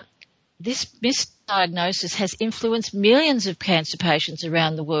 But this misdiagnosis has influenced millions of cancer patients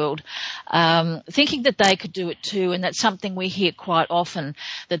around the world, thinking that they could do it too, and that's something we hear quite often,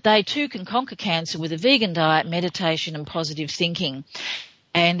 that they too can conquer cancer with a vegan diet, meditation and positive thinking.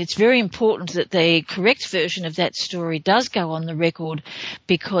 And it's very important that the correct version of that story does go on the record,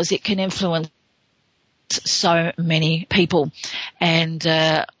 because it can influence so many people. And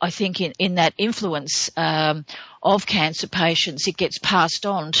I think in that influence of cancer patients, it gets passed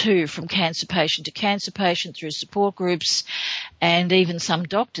on too, from cancer patient to cancer patient through support groups, and even some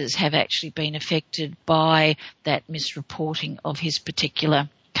doctors have actually been affected by that misreporting of his particular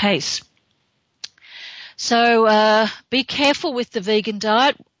case. So be careful with the vegan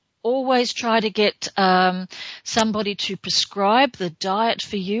diet. Always try to get somebody to prescribe the diet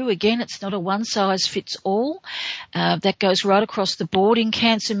for you. Again, it's not a one-size-fits-all. That goes right across the board in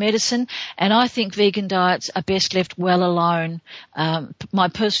cancer medicine, and I think vegan diets are best left well alone. My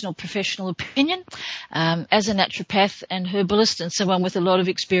personal professional opinion, as a naturopath and herbalist and someone with a lot of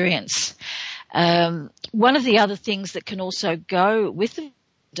experience. One of the other things that can also go with the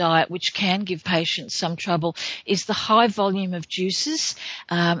diet, which can give patients some trouble, is the high volume of juices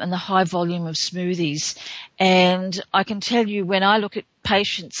and the high volume of smoothies. And I can tell you, when I look at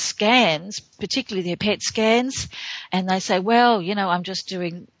patients' scans, particularly their PET scans, and they say, well, you know, I'm just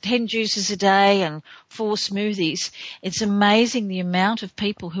doing 10 juices a day and 4 smoothies, it's amazing the amount of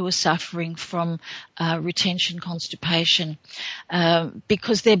people who are suffering from retention constipation,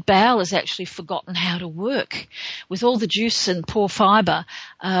 because their bowel has actually forgotten how to work. With all the juice and poor fibre,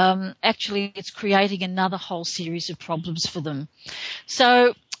 actually it's creating another whole series of problems for them.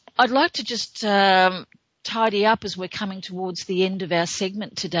 So I'd like to just tidy up as we're coming towards the end of our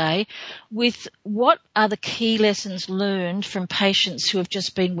segment today with what are the key lessons learned from patients who have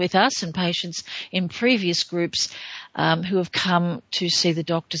just been with us and patients in previous groups who have come to see the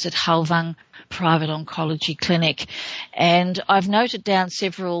doctors at Hallwang Private Oncology Clinic. And I've noted down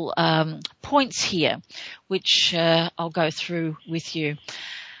several points here, which I'll go through with you.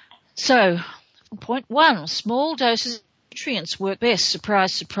 So, point 1, small doses of nutrients work best.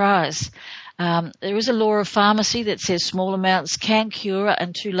 Surprise, surprise. There is a law of pharmacy that says small amounts can cure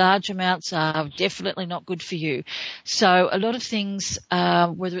and too large amounts are definitely not good for you. So a lot of things,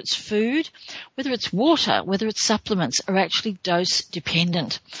 whether it's food, whether it's water, whether it's supplements, are actually dose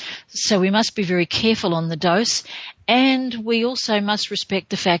dependent. So we must be very careful on the dose, and we also must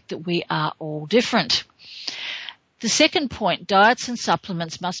respect the fact that we are all different. The second point, diets and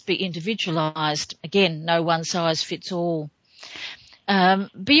supplements must be individualized. Again, no one size fits all.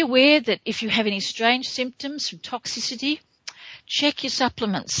 Be aware that if you have any strange symptoms from toxicity, check your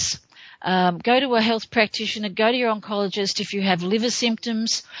supplements. Go to a health practitioner, go to your oncologist if you have liver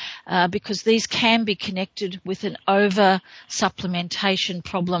symptoms, because these can be connected with an over-supplementation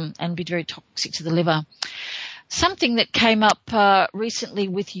problem and be very toxic to the liver. Something that came up recently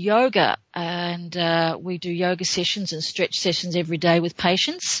with yoga, and we do yoga sessions and stretch sessions every day with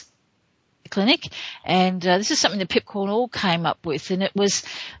patients. clinic, and this is something that Pip Cornell came up with, and it was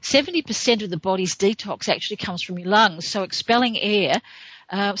 70% of the body's detox actually comes from your lungs. So expelling air,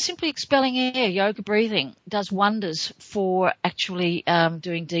 simply expelling air, yoga breathing, does wonders for actually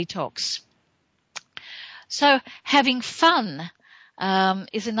doing detox. So having fun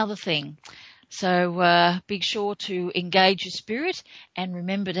is another thing. So be sure to engage your spirit and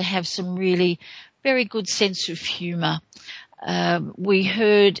remember to have some really very good sense of humour. We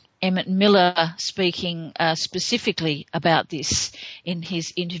heard Emmett Miller speaking specifically about this in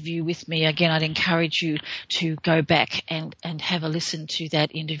his interview with me. Again, I'd encourage you to go back and have a listen to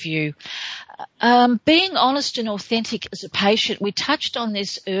that interview. Being honest and authentic as a patient, we touched on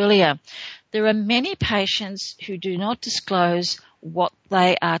this earlier. There are many patients who do not disclose what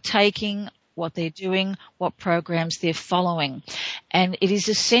they are taking, what they're doing, what programs they're following. And it is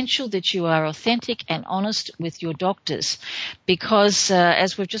essential that you are authentic and honest with your doctors because,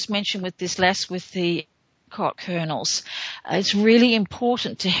 as we've just mentioned with the kernels, it's really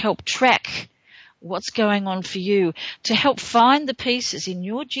important to help track what's going on for you, to help find the pieces in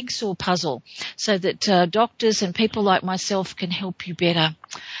your jigsaw puzzle so that doctors and people like myself can help you better.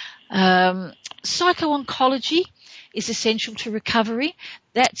 Psycho-oncology is essential to recovery.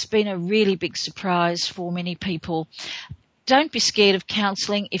 That's been a really big surprise for many people. Don't be scared of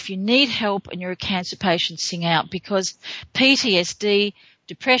counselling. If you need help and you're a cancer patient, sing out, because PTSD,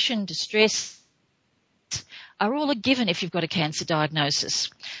 depression, distress are all a given if you've got a cancer diagnosis.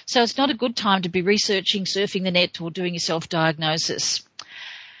 So it's not a good time to be researching, surfing the net or doing a self-diagnosis.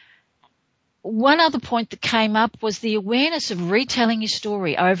 One other point that came up was the awareness of retelling your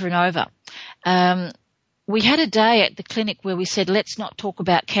story over and over. We had a day at the clinic where we said, let's not talk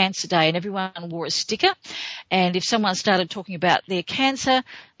about Cancer Day, and everyone wore a sticker. And if someone started talking about their cancer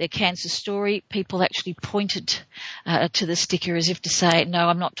story, people actually pointed to the sticker as if to say, no,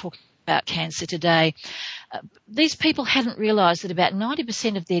 I'm not talking about cancer today. These people hadn't realised that about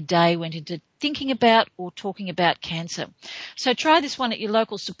 90% of their day went into thinking about or talking about cancer. So try this one at your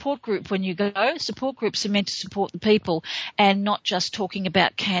local support group when you go. Support groups are meant to support the people and not just talking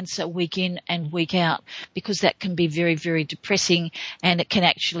about cancer week in and week out, because that can be very, very depressing and it can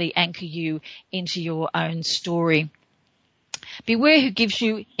actually anchor you into your own story. Beware who gives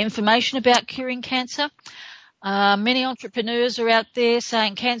you information about curing cancer. Many entrepreneurs are out there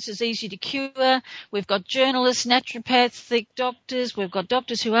saying cancer is easy to cure. We've got journalists, naturopathic doctors. We've got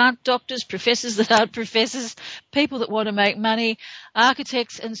doctors who aren't doctors, professors that aren't professors, people that want to make money,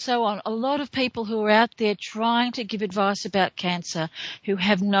 architects and so on. A lot of people who are out there trying to give advice about cancer who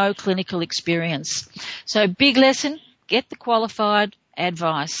have no clinical experience. So big lesson, get the qualified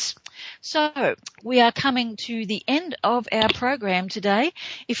advice. So we are coming to the end of our program today.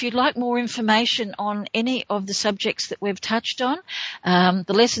 If you'd like more information on any of the subjects that we've touched on,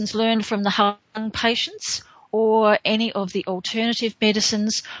 the lessons learned from the Hallwang patients, or any of the alternative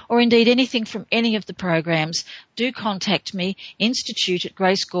medicines, or indeed anything from any of the programs, do contact me.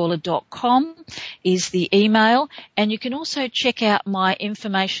 institute@gracegawler.com is the email, and you can also check out my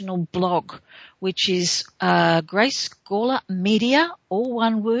informational blog, which is Grace Gawler Media, all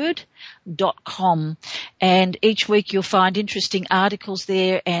one word, .com. And each week you'll find interesting articles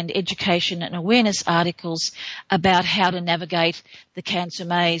there and education and awareness articles about how to navigate the cancer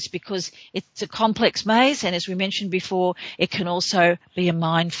maze, because it's a complex maze, and as we mentioned before, it can also be a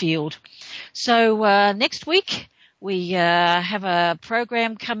minefield. So next week we have a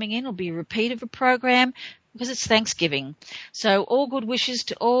program coming in. It'll be a repeat of a program, because it's Thanksgiving. So all good wishes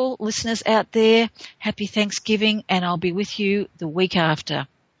to all listeners out there. Happy Thanksgiving, and I'll be with you the week after.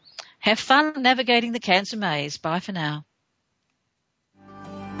 Have fun navigating the cancer maze. Bye for now.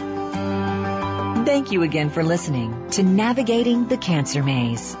 Thank you again for listening to Navigating the Cancer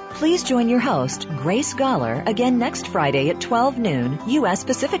Maze. Please join your host, Grace Gawler, again next Friday at 12 noon U.S.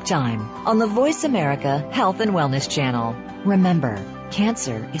 Pacific Time on the Voice America Health and Wellness Channel. Remember,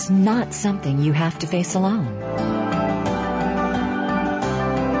 cancer is not something you have to face alone.